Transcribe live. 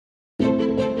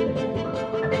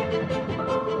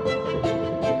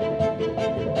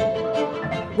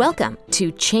Welcome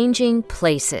to Changing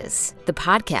Places, the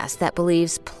podcast that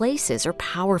believes places are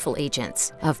powerful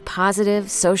agents of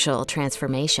positive social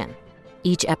transformation.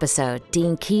 Each episode,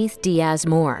 Dean Keith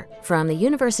Diaz-Moore from the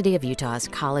University of Utah's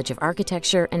College of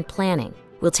Architecture and Planning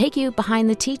will take you behind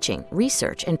the teaching,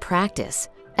 research, and practice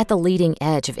at the leading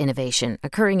edge of innovation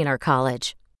occurring in our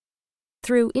college.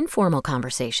 Through informal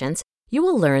conversations, you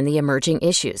will learn the emerging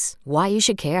issues, why you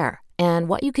should care, and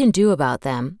what you can do about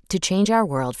them to change our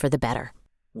world for the better.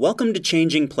 Welcome to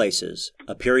Changing Places,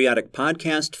 a periodic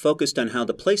podcast focused on how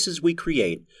the places we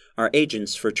create are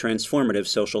agents for transformative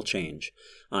social change.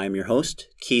 I am your host,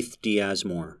 Keith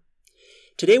Diaz-Moore.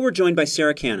 Today we're joined by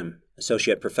Sarah Canham,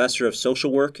 Associate Professor of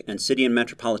Social Work and City and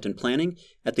Metropolitan Planning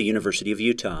at the University of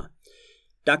Utah.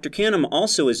 Dr. Canham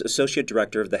also is Associate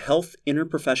Director of the Health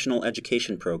Interprofessional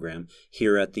Education Program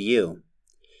here at the U.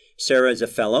 Sarah is a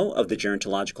Fellow of the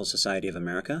Gerontological Society of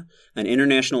America, an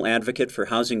international advocate for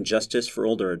housing justice for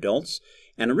older adults,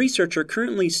 and a researcher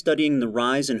currently studying the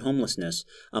rise in homelessness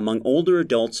among older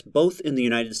adults both in the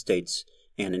United States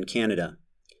and in Canada.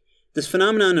 This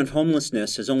phenomenon of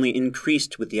homelessness has only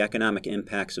increased with the economic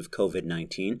impacts of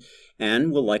COVID-19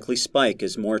 and will likely spike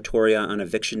as moratoria on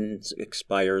evictions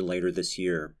expire later this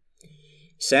year.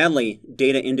 Sadly,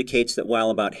 data indicates that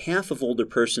while about half of older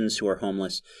persons who are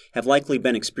homeless have likely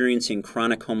been experiencing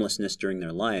chronic homelessness during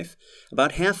their life,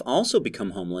 about half also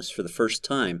become homeless for the first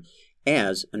time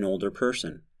as an older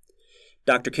person.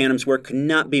 Dr. Canham's work could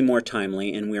not be more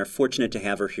timely, and we are fortunate to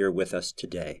have her here with us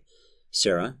today.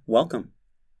 Sarah, welcome.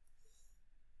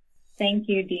 Thank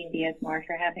you, Dean Diaz-Moore,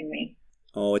 for having me.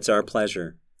 Oh, it's our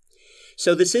pleasure.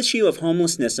 So this issue of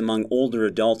homelessness among older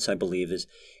adults, I believe,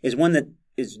 is one that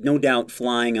is no doubt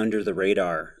flying under the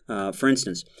radar. For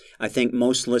instance, I think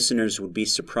most listeners would be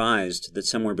surprised that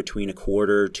somewhere between a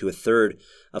quarter to a third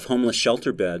of homeless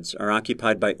shelter beds are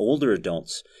occupied by older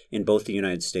adults in both the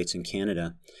United States and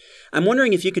Canada. I'm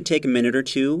wondering if you could take a minute or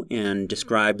two and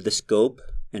describe the scope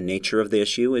and nature of the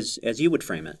issue as you would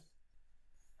frame it.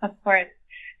 Of course.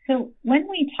 So when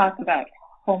we talk about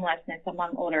homelessness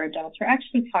among older adults, we're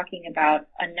actually talking about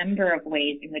a number of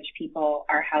ways in which people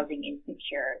are housing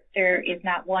insecure. There is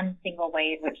not one single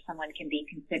way in which someone can be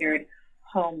considered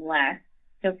homeless.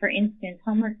 So for instance,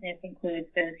 homelessness includes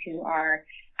those who are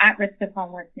at risk of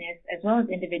homelessness, as well as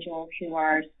individuals who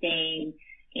are staying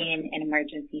in an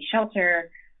emergency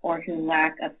shelter or who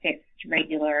lack a fixed,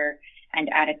 regular, and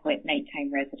adequate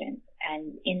nighttime residence.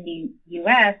 And in the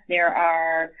U.S., there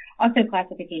are also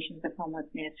classifications of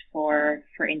homelessness for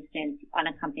instance,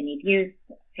 unaccompanied youth,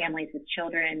 families with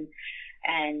children,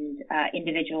 and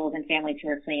individuals and families who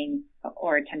are fleeing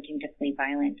or attempting to flee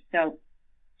violence. So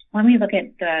when we look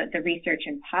at the research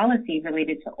and policy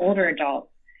related to older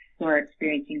adults who are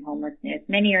experiencing homelessness,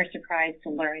 many are surprised to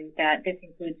learn that this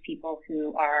includes people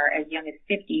who are as young as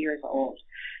 50 years old.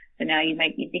 So now you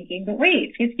might be thinking, but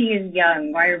wait, 50 is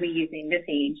young. Why are we using this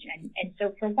age? And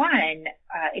so for one,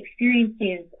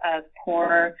 experiences of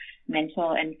poor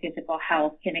mental and physical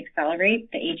health can accelerate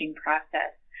the aging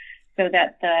process so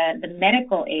that the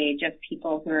medical age of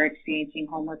people who are experiencing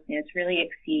homelessness really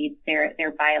exceeds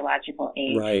their biological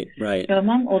age. Right. So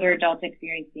among older adults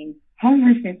experiencing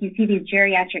homelessness, you see these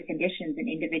geriatric conditions in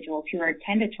individuals who are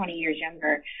 10 to 20 years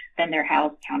younger than their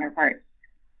housed counterparts.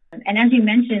 And as you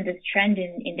mentioned, this trend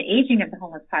in the aging of the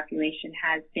homeless population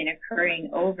has been occurring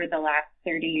over the last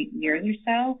 30 years or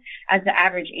so as the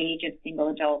average age of single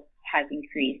adults has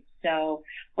increased. So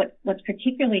what's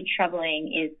particularly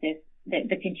troubling is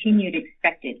the continued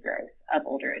expected growth of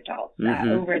older adults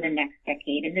over the next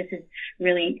decade. And this is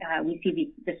really, we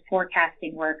see this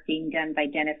forecasting work being done by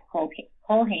Dennis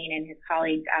Colhane and his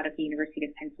colleagues out of the University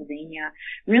of Pennsylvania,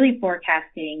 really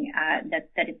forecasting that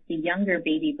it's the younger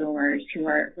baby boomers who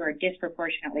are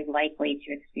disproportionately likely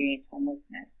to experience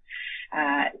homelessness.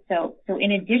 So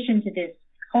in addition to this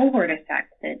cohort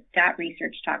effect that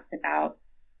research talks about,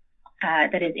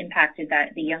 that has impacted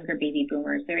the younger baby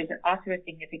boomers, there is also a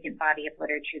significant body of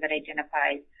literature that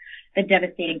identifies the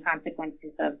devastating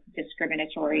consequences of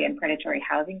discriminatory and predatory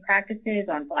housing practices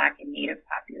on Black and Native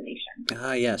populations.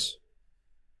 Ah, yes.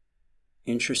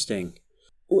 Interesting.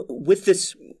 With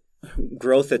this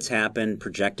growth that's happened,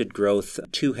 projected growth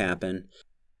to happen,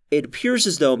 it appears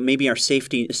as though maybe our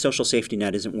social safety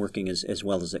net isn't working as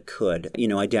well as it could. You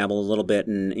know, I dabble a little bit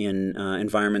in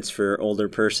environments for older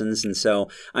persons, and so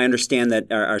I understand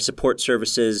that our support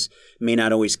services may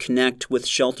not always connect with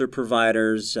shelter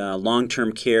providers.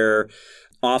 Long-term care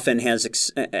often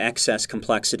has excess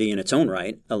complexity in its own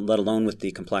right, let alone with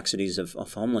the complexities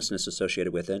of homelessness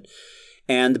associated with it.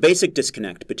 And the basic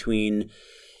disconnect between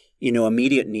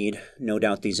immediate need, no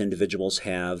doubt these individuals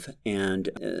have, and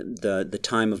the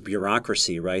time of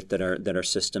bureaucracy, right, that our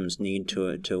systems need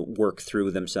to work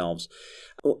through themselves.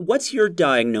 What's your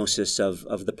diagnosis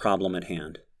of the problem at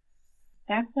hand?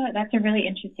 That's a really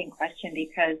interesting question,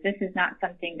 because this is not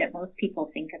something that most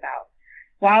people think about.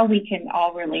 While we can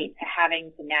all relate to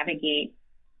having to navigate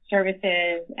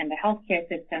services and the healthcare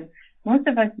system, most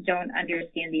of us don't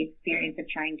understand the experience of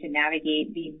trying to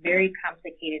navigate these very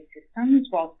complicated systems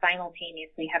while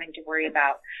simultaneously having to worry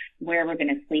about where we're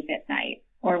going to sleep at night,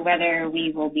 or whether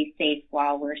we will be safe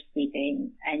while we're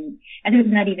sleeping. And this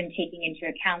is not even taking into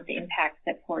account the impacts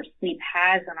that poor sleep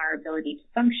has on our ability to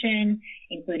function,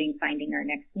 including finding our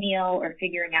next meal or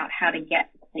figuring out how to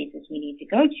get to the places we need to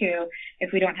go to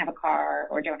if we don't have a car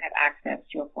or don't have access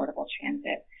to affordable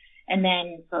transit. And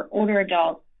then for older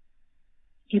adults,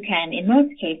 you can, in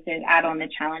most cases, add on the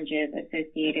challenges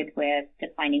associated with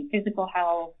declining physical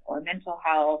health or mental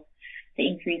health, the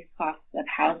increased costs of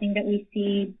housing that we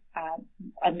see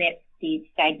amidst the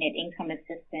stagnant income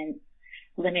assistance,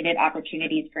 limited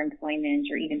opportunities for employment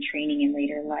or even training in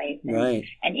later life. Right.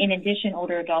 And in addition,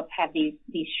 older adults have these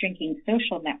shrinking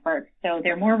social networks, so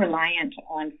they're more reliant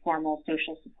on formal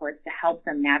social supports to help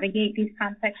them navigate these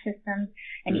complex systems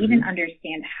and even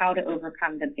understand how to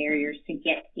overcome the barriers to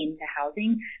get into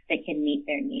housing that can meet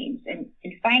their needs. And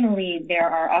finally, there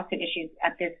are also issues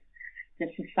at the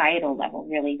societal level,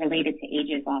 really related to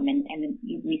ageism, and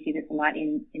we see this a lot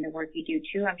in the work you do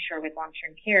too, I'm sure, with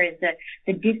long-term care, is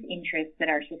the disinterest that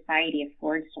our society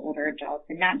affords to older adults,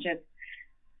 and not just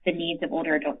the needs of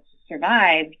older adults to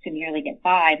survive, to merely get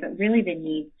by, but really the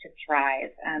need to thrive.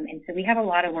 And so we have a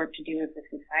lot of work to do as a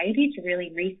society to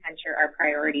really recenter our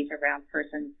priorities around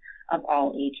persons of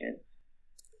all ages.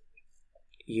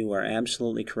 You are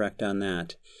absolutely correct on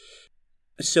that.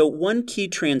 So one key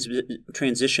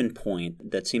transition point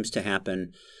that seems to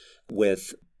happen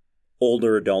with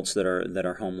older adults that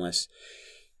are homeless,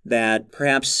 that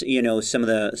perhaps some of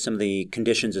the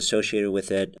conditions associated with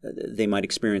it, they might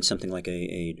experience something like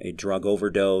a drug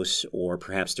overdose, or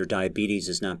perhaps their diabetes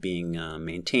is not being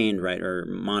maintained, right, or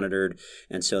monitored,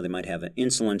 and so they might have an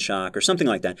insulin shock or something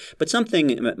like that. But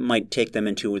something might take them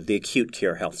into the acute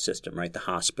care health system, right, the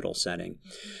hospital setting,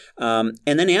 and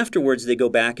then afterwards they go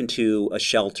back into a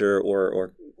shelter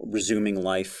or resuming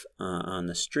life on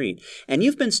the street. And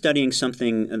you've been studying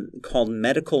something called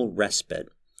medical respite.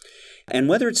 And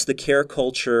whether it's the care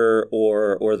culture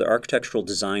or the architectural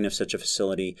design of such a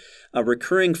facility, a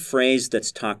recurring phrase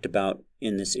that's talked about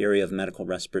in this area of medical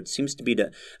respite seems to be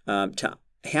to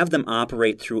have them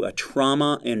operate through a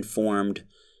trauma-informed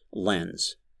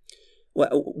lens.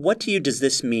 What to you does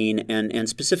this mean? And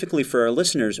specifically for our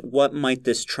listeners, what might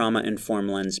this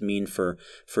trauma-informed lens mean for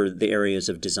the areas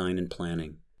of design and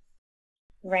planning?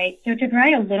 Right. So to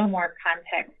provide a little more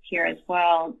context here as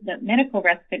well, the medical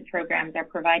respite programs are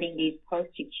providing these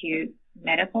post-acute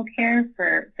medical care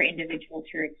for individuals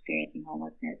who are experiencing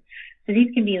homelessness. So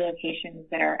these can be locations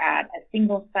that are at a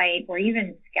single site or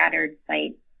even scattered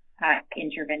site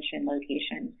intervention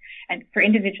locations. And for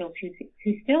individuals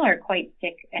who still are quite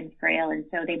sick and frail, and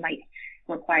so they might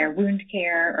require wound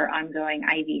care or ongoing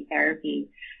IV therapy.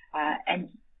 And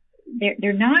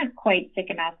they're not quite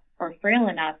sick enough or frail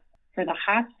enough for the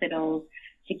hospitals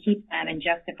to keep them and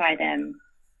justify them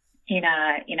in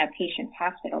a patient's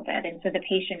hospital bed. And so the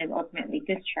patient is ultimately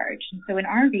discharged. And so in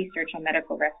our research on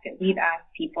medical respite, we've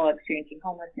asked people experiencing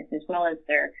homelessness, as well as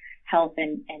their health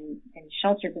and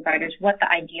shelter providers, what the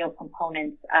ideal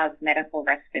components of medical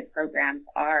respite programs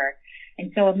are.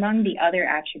 And so among the other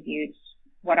attributes,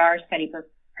 what our study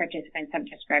participants have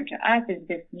described to us is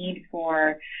this need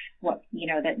for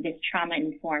this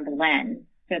trauma-informed lens,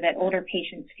 so that older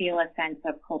patients feel a sense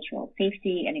of cultural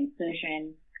safety and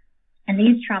inclusion. And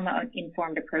these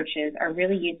trauma-informed approaches are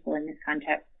really useful in this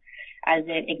context, as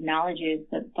it acknowledges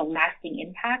the lasting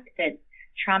impact that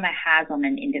trauma has on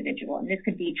an individual. And this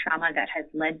could be trauma that has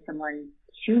led someone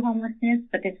to homelessness,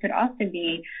 but this could also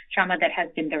be trauma that has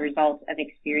been the result of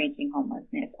experiencing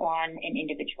homelessness on an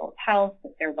individual's health,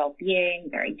 their well-being,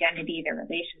 their identity, their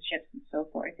relationships, and so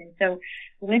forth. And so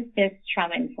with this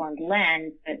trauma-informed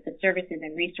lens, the services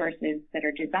and resources that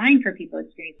are designed for people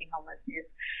experiencing homelessness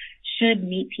should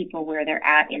meet people where they're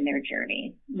at in their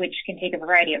journey, which can take a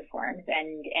variety of forms,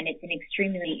 and it's an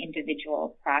extremely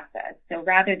individual process. So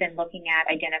rather than looking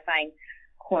at identifying,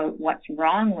 quote, what's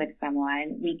wrong with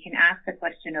someone, we can ask the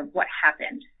question of what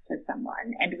happened to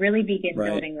someone and really begin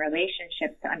building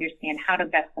relationships to understand how to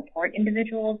best support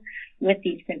individuals with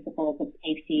these principles of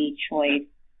safety, choice,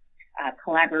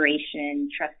 collaboration,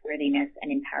 trustworthiness,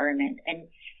 and empowerment.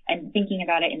 And thinking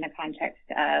about it in the context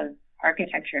of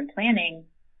architecture and planning,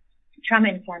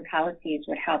 trauma-informed policies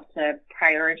would help to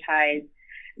prioritize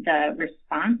the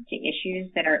response to issues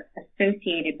that are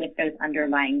associated with those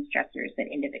underlying stressors that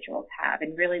individuals have,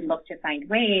 and really look to find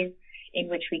ways in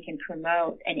which we can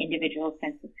promote an individual's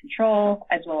sense of control,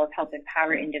 as well as help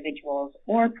empower individuals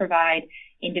or provide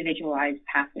individualized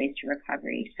pathways to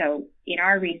recovery. So in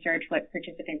our research, what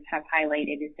participants have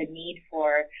highlighted is the need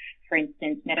for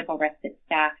instance, medical respite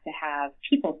staff to have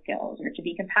people skills or to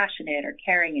be compassionate or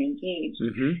caring and engaged.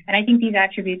 And I think these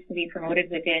attributes can be promoted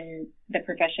within the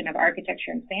profession of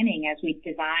architecture and planning as we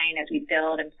design, as we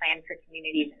build and plan for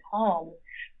communities and homes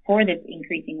for this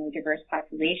increasingly diverse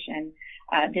population.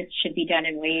 This should be done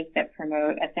in ways that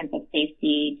promote a sense of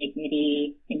safety,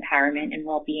 dignity, empowerment, and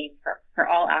well-being for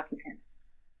all occupants.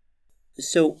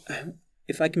 So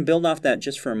if I can build off that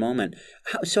just for a moment,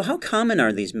 how common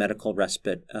are these medical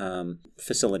respite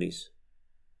facilities?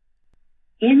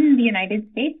 In the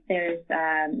United States, there's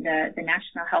the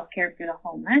National Healthcare for the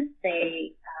Homeless.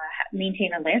 They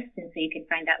maintain a list, and so you can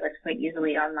find that list quite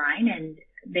easily online. And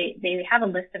they have a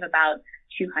list of about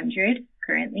 200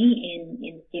 currently in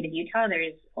the state of Utah.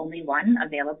 There's only one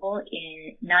available,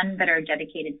 none that are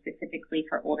dedicated specifically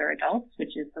for older adults,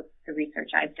 which is the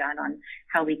research I've done on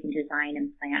how we can design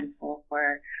and plan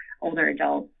for older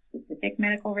adults specific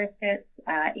medical respites.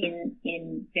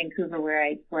 In Vancouver, where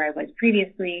I was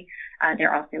previously,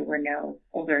 there also were no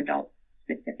older adult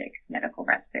specific medical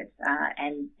respites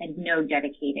and no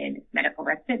dedicated medical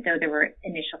respite, though there were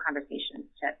initial conversations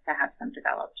to have some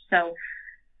developed. So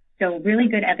really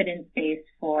good evidence base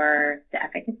for the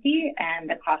efficacy and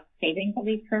the cost savings of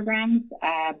these programs,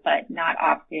 but not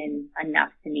often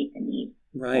enough to meet the needs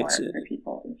for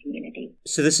people in community.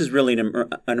 So this is really an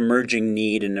emerging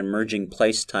need, an emerging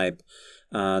place type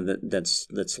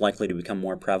that's likely to become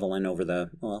more prevalent over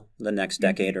the next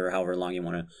decade or however long you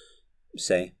want to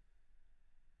say.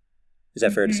 Is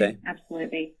that fair to say?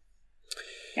 Absolutely.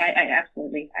 Yeah,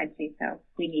 absolutely. I'd say so.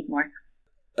 We need more.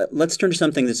 Let's turn to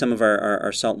something that some of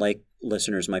our Salt Lake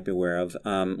listeners might be aware of.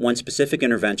 One specific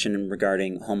intervention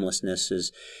regarding homelessness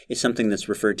is something that's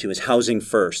referred to as Housing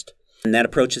First. And that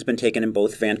approach has been taken in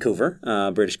both Vancouver,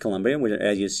 British Columbia, where,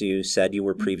 as you said, you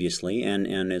were previously,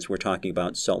 and as we're talking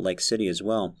about Salt Lake City as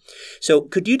well. So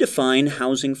could you define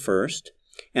Housing First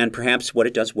and perhaps what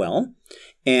it does well,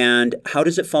 and how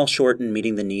does it fall short in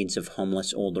meeting the needs of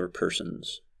homeless older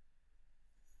persons?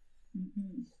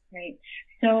 Right.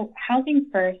 So Housing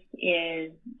First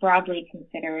is broadly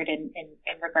considered and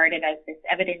regarded as this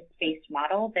evidence-based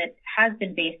model that has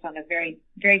been based on a very,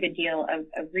 very good deal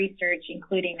of research,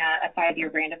 including a 5-year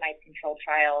randomized control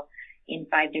trial in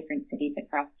 5 different cities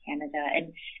across Canada.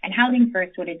 And Housing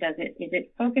First, what it does is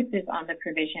it focuses on the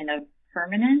provision of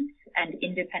permanent and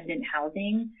independent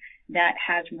housing that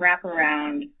has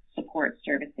wraparound support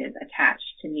services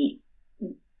attached to meet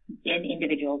an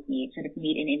individual's needs, sort of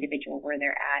meet an individual where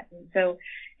they're at. And so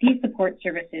these support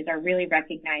services are really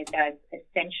recognized as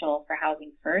essential for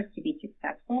Housing First to be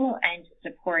successful and to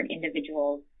support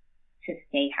individuals to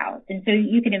stay housed. And so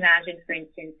you can imagine, for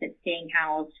instance, that staying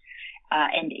housed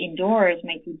and indoors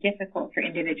might be difficult for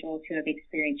individuals who have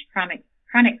experienced chronic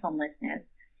homelessness.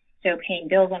 So paying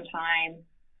bills on time,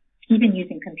 even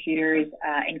using computers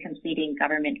and completing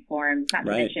government forms, not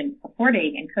to mention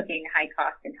affording and cooking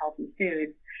high-cost and healthy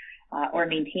foods, or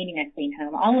maintaining a clean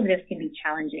home. All of this can be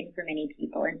challenging for many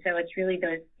people. And so it's really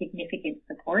those significant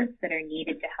supports that are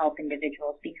needed to help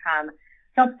individuals become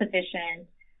self-sufficient,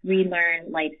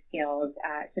 relearn life skills,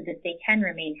 so that they can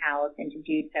remain housed and to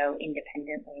do so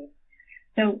independently.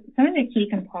 So some of the key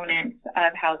components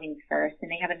of Housing First, and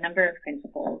they have a number of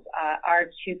principles, are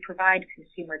to provide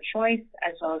consumer choice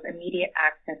as well as immediate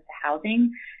access to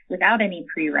housing without any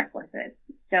prerequisites.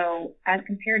 So as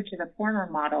compared to the former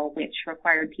model, which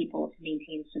required people to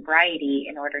maintain sobriety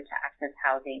in order to access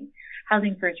housing,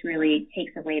 Housing First really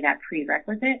takes away that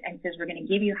prerequisite and says, we're going to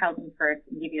give you Housing First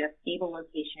and give you a stable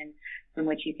location from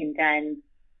which you can then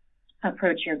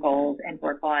approach your goals and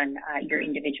work on your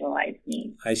individualized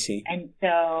needs. I see. And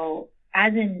so,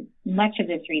 as in much of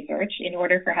this research, in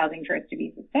order for Housing First to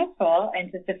be successful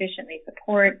and to sufficiently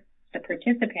support the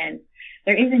participants,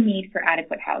 there is a need for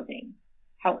adequate housing.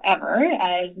 However,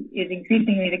 as is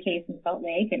increasingly the case in Salt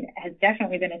Lake and has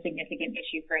definitely been a significant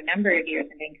issue for a number of years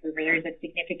in Vancouver, there is a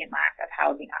significant lack of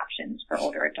housing options for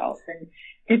older adults. And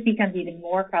this becomes even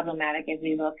more problematic as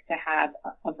we look to have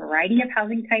a variety of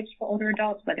housing types for older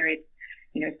adults, whether it's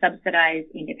subsidized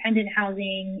independent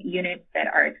housing units that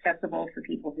are accessible for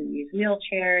people who use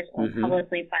wheelchairs, or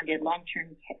publicly funded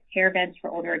long-term care beds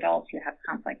for older adults who have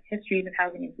complex histories of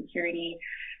housing insecurity.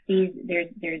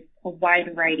 There's a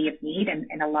wide variety of need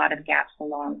and a lot of gaps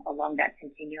along that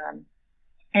continuum.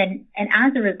 And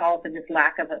as a result of this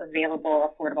lack of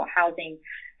available affordable housing,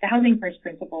 the housing first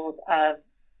principles of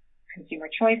consumer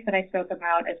choice that I spoke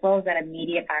about, as well as that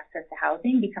immediate access to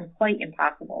housing, become quite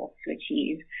impossible to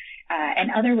achieve.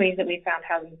 And other ways that we found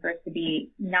housing first to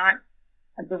be not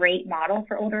a great model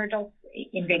for older adults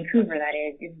in Vancouver, that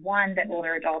is one that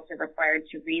older adults are required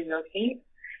to relocate,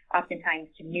 oftentimes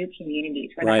to new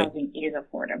communities where the housing is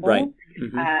affordable. Right.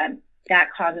 Mm-hmm. That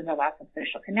causes a loss of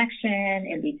social connection.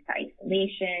 It leads to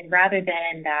isolation rather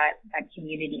than that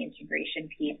community integration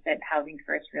piece that Housing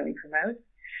First really promotes.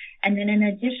 And then an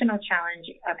additional challenge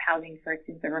of Housing First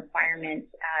is the requirement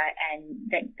and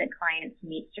that clients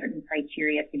meet certain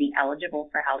criteria to be eligible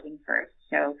for Housing First.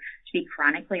 So to be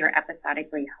chronically or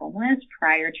episodically homeless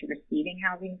prior to receiving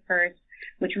Housing First,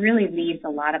 which really leaves a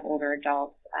lot of older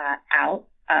adults out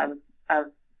of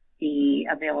the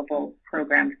available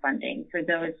program funding. For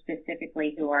those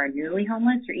specifically who are newly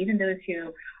homeless or even those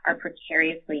who are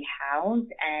precariously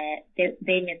housed,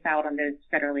 they miss out on those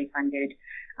federally funded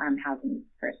Housing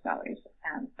First dollars.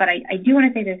 But I do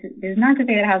want to say this is not to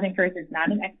say that Housing First is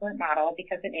not an excellent model,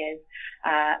 because it is.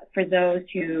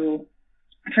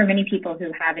 For many people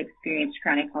who have experienced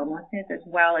chronic homelessness, as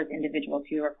well as individuals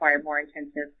who require more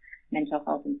intensive mental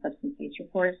health and substance use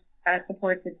supports,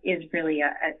 is really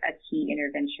a key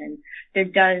intervention. There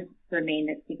does remain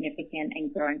a significant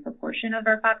and growing proportion of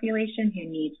our population who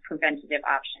needs preventative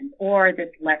options or this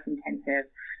less intensive,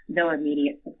 though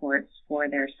immediate supports for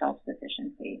their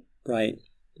self-sufficiency. Right.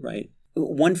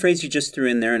 One phrase you just threw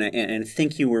in there, and I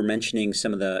think you were mentioning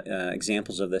some of the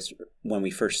examples of this when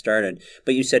we first started,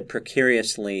 but you said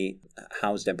precariously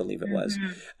housed, I believe it was.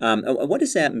 Mm-hmm. What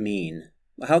does that mean?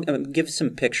 Give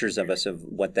some pictures of us of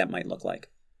what that might look like.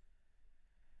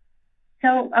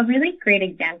 So a really great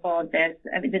example of this,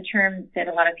 the term that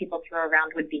a lot of people throw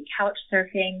around would be couch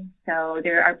surfing. So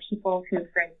there are people who,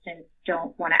 for instance,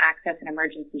 don't want to access an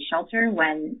emergency shelter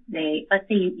when let's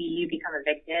say you become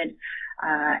evicted,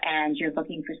 and you're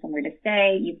looking for somewhere to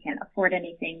stay. You can't afford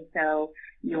anything. So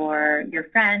your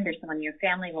friend or someone in your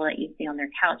family will let you stay on their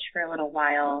couch for a little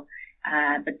while.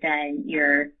 But then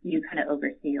you kind of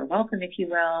overstay your welcome, if you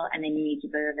will, and then you need to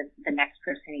go to the next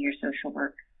person in your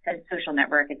social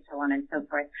network, and so on and so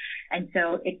forth. And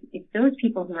so it's those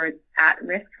people who are at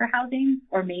risk for housing,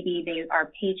 or maybe they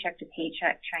are paycheck to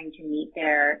paycheck trying to meet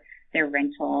their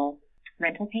rental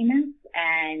payments.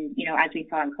 And, as we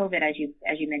saw in COVID, as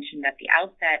you mentioned at the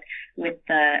outset, with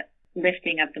the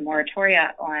lifting of the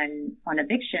moratoria on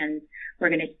evictions, we're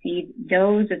going to see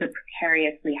those are the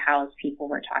precariously housed people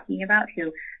we're talking about,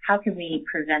 how can we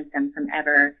prevent them from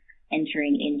ever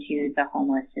entering into the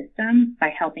homeless system by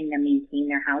helping them maintain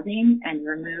their housing and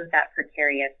remove that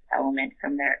precarious element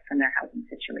from their housing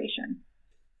situation.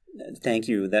 Thank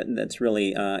you. That's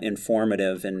really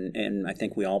informative, and I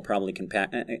think we all probably can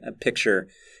picture.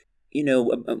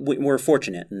 We're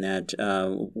fortunate in that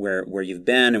where you've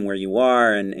been and where you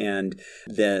are, and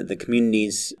the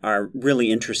communities are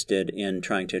really interested in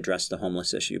trying to address the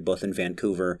homeless issue, both in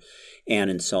Vancouver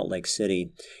and in Salt Lake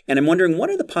City. And I'm wondering, what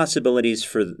are the possibilities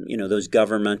for those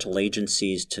governmental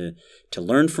agencies to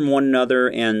learn from one another,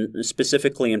 and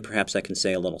specifically, and perhaps I can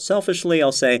say a little selfishly,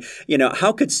 I'll say,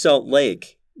 how could Salt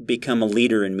Lake become a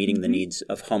leader in meeting the needs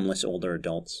of homeless older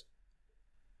adults?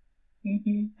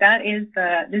 Mm-hmm.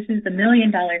 This is the $1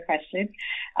 million question.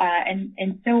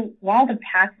 And so while the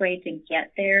pathway to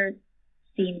get there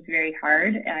seems very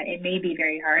hard, it may be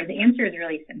very hard, the answer is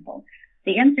really simple.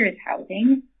 The answer is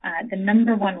housing. The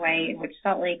number one way in which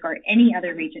Salt Lake, or any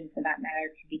other region for that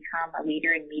matter, can become a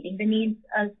leader in meeting the needs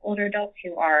of older adults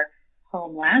who are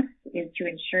homeless is to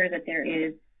ensure that there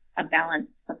is a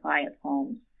balanced supply of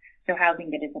homes. So housing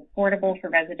that is affordable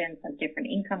for residents of different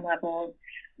income levels.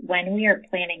 When we are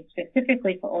planning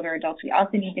specifically for older adults, we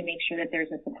also need to make sure that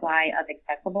there's a supply of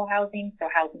accessible housing, so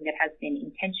housing that has been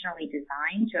intentionally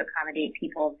designed to accommodate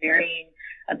people of varying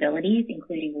abilities,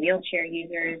 including wheelchair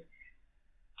users.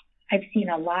 I've seen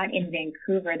a lot in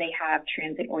Vancouver. They have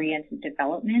transit-oriented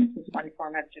development as one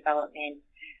form of development,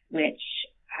 which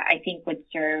I think would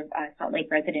serve Salt Lake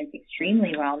residents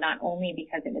extremely well, not only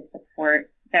because it would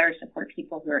better support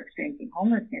people who are experiencing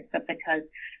homelessness, but because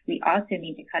we also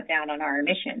need to cut down on our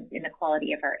emissions in the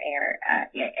quality of our air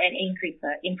and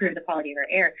improve the quality of our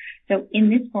air. So in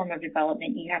this form of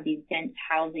development, you have these dense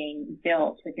housing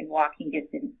built within walking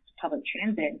distance to public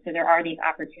transit. So there are these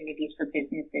opportunities for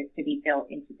businesses to be built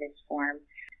into this form.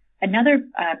 Another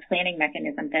planning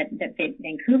mechanism that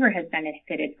Vancouver has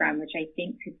benefited from, which I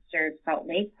think could serve Salt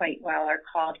Lake quite well, are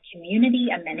called community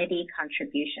amenity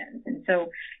contributions. And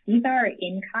so these are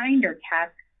in-kind or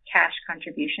cash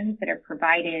contributions that are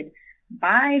provided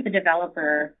by the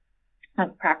developer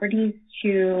of properties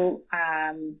to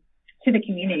the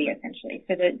community, essentially.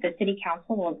 So the city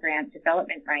council will grant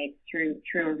development rights through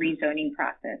a rezoning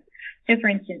process. So, for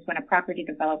instance, when a property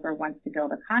developer wants to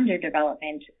build a condo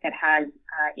development that has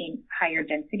in higher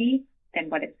density than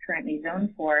what it's currently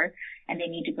zoned for, and they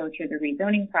need to go through the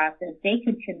rezoning process, they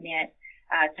could commit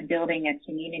to building a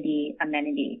community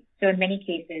amenity. So, in many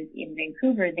cases in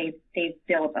Vancouver, they've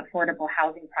built affordable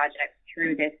housing projects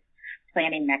through this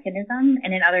planning mechanism.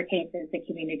 And in other cases, the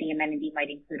community amenity might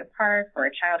include a park or a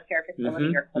childcare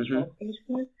facility or cultural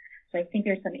spaces. So I think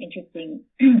there's some interesting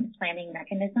planning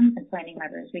mechanisms and planning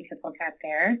levers we could look at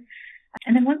there.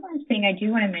 And then one last thing I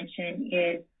do want to mention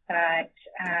is that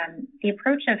the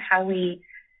approach of how we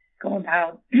go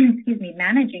about,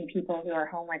 managing people who are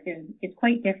homeless is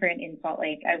quite different in Salt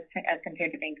Lake as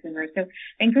compared to Vancouver. So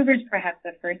Vancouver is perhaps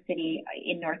the first city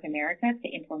in North America to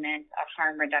implement a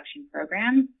harm reduction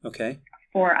program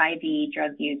for IV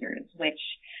drug users, which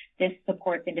this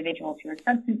supports individuals who are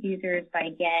substance users by,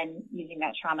 again, using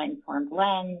that trauma-informed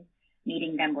lens,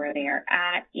 meeting them where they are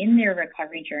at in their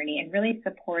recovery journey, and really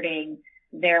supporting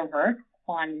their work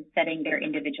on setting their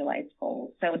individualized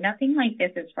goals. So nothing like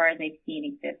this, as far as I've seen,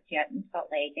 exists yet in Salt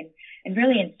Lake. And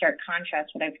really in stark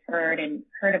contrast, what I've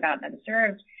heard about and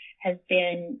observed has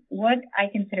been what I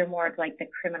consider more of like the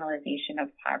criminalization of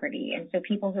poverty. And so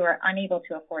people who are unable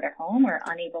to afford a home or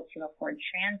unable to afford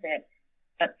transit,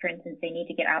 but for instance, they need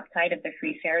to get outside of the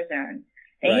free fare zone,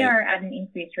 they are at an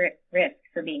increased risk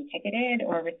for being ticketed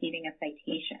or receiving a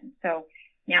citation. So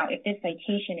now if this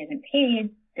citation isn't paid,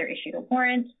 they're issued a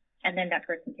warrant, and then that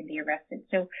person can be arrested.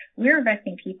 So we're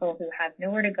arresting people who have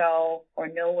nowhere to go or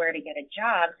nowhere to get a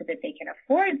job so that they can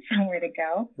afford somewhere to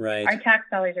go. Right. Our tax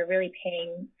dollars are really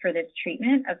paying for this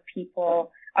treatment of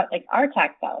people, our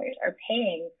tax dollars are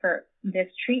paying for this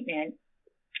treatment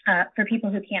for people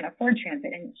who can't afford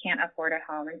transit and can't afford a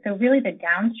home. And so really the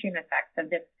downstream effects of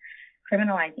this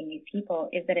criminalizing these people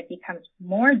is that it becomes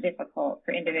more difficult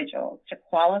for individuals to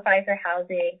qualify for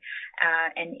housing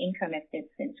and income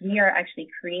assistance. We are actually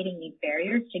creating these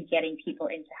barriers to getting people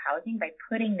into housing by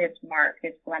putting this mark,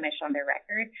 this blemish on their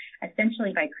record,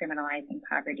 essentially by criminalizing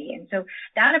poverty. And so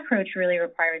that approach really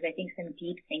requires, I think, some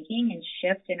deep thinking and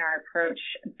shift in our approach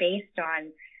based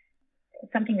on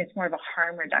something that's more of a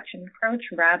harm reduction approach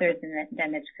rather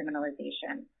than this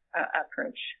criminalization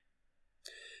approach.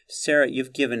 Sarah,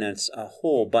 you've given us a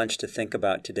whole bunch to think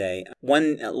about today.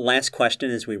 One last question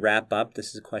as we wrap up. This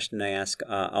is a question I ask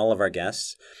all of our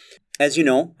guests. As you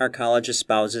know, our college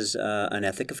espouses an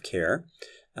ethic of care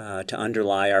to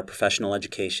underlie our professional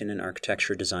education in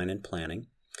architecture, design, and planning.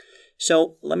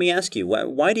 So let me ask you,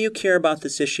 why do you care about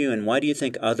this issue, and why do you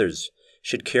think others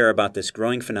should care about this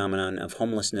growing phenomenon of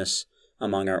homelessness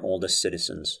among our oldest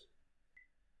citizens?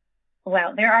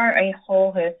 Well, there are a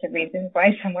whole host of reasons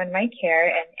why someone might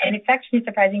care, and it's actually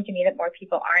surprising to me that more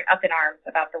people aren't up in arms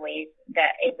about the ways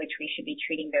that in which we should be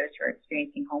treating those who are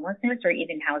experiencing homelessness or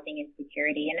even housing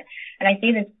insecurity. And I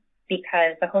say this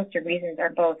because the host of reasons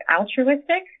are both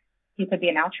altruistic. You could be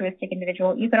an altruistic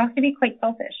individual. You could also be quite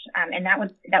selfish, and that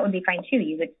would be fine too.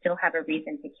 You would still have a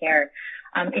reason to care.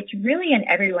 It's really in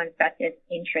everyone's best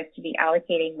interest to be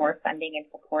allocating more funding and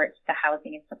support to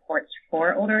housing and supports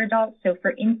for older adults. So,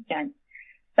 for instance,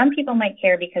 some people might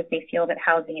care because they feel that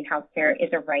housing and healthcare is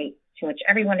a right to which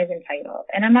everyone is entitled.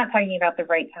 And I'm not talking about the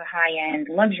right to high-end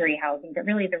luxury housing, but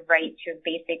really the right to a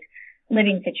basic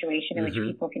living situation in which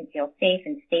people can feel safe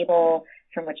and stable,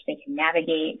 from which they can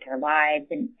navigate their lives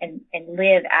and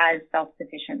live as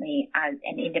self-sufficiently and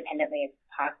independently as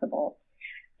possible.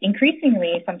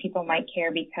 Increasingly, some people might care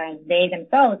because they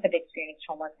themselves have experienced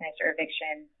homelessness or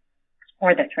eviction,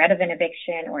 or the threat of an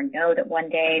eviction, or know that one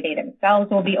day they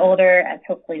themselves will be older, as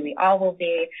hopefully we all will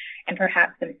be, and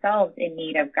perhaps themselves in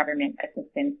need of government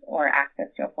assistance or access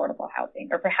to affordable housing,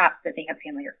 or perhaps that they have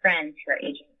family or friends who are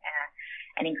aging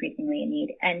and increasingly in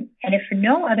need. And if for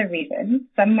no other reason,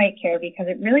 some might care because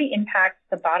it really impacts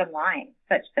the bottom line,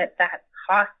 such that the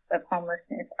costs of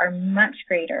homelessness are much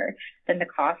greater than the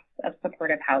costs of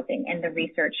supportive housing. And the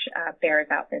research bears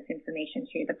out this information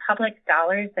too. The public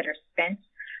dollars that are spent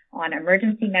on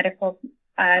emergency medical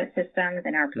systems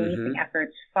and our policing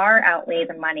efforts far outweigh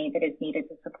the money that is needed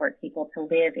to support people to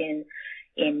live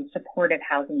in supportive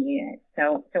housing units.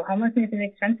 So homelessness is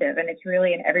expensive, and it's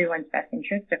really in everyone's best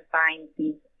interest to find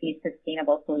these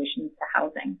sustainable solutions to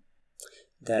housing.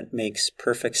 That makes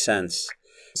perfect sense.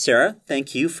 Sarah,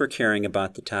 thank you for caring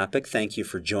about the topic. Thank you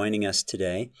for joining us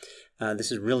today. This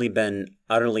has really been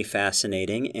utterly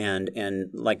fascinating, and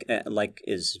like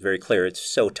is very clear, it's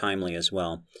so timely as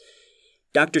well.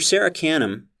 Dr. Sarah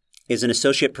Canham is an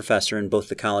associate professor in both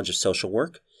the College of Social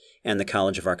Work and the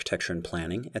College of Architecture and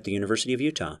Planning at the University of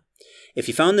Utah. If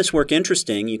you found this work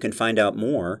interesting, you can find out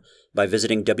more by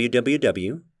visiting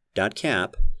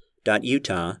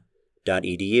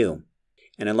www.cap.utah.edu.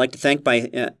 And I'd like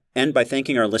to end by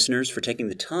thanking our listeners for taking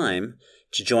the time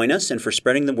to join us and for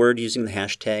spreading the word using the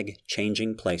hashtag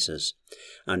 #ChangingPlaces.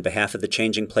 On behalf of the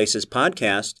Changing Places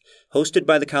podcast, hosted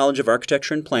by the College of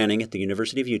Architecture and Planning at the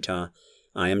University of Utah,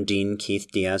 I am Dean Keith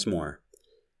Diaz-Moore.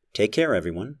 Take care,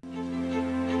 everyone.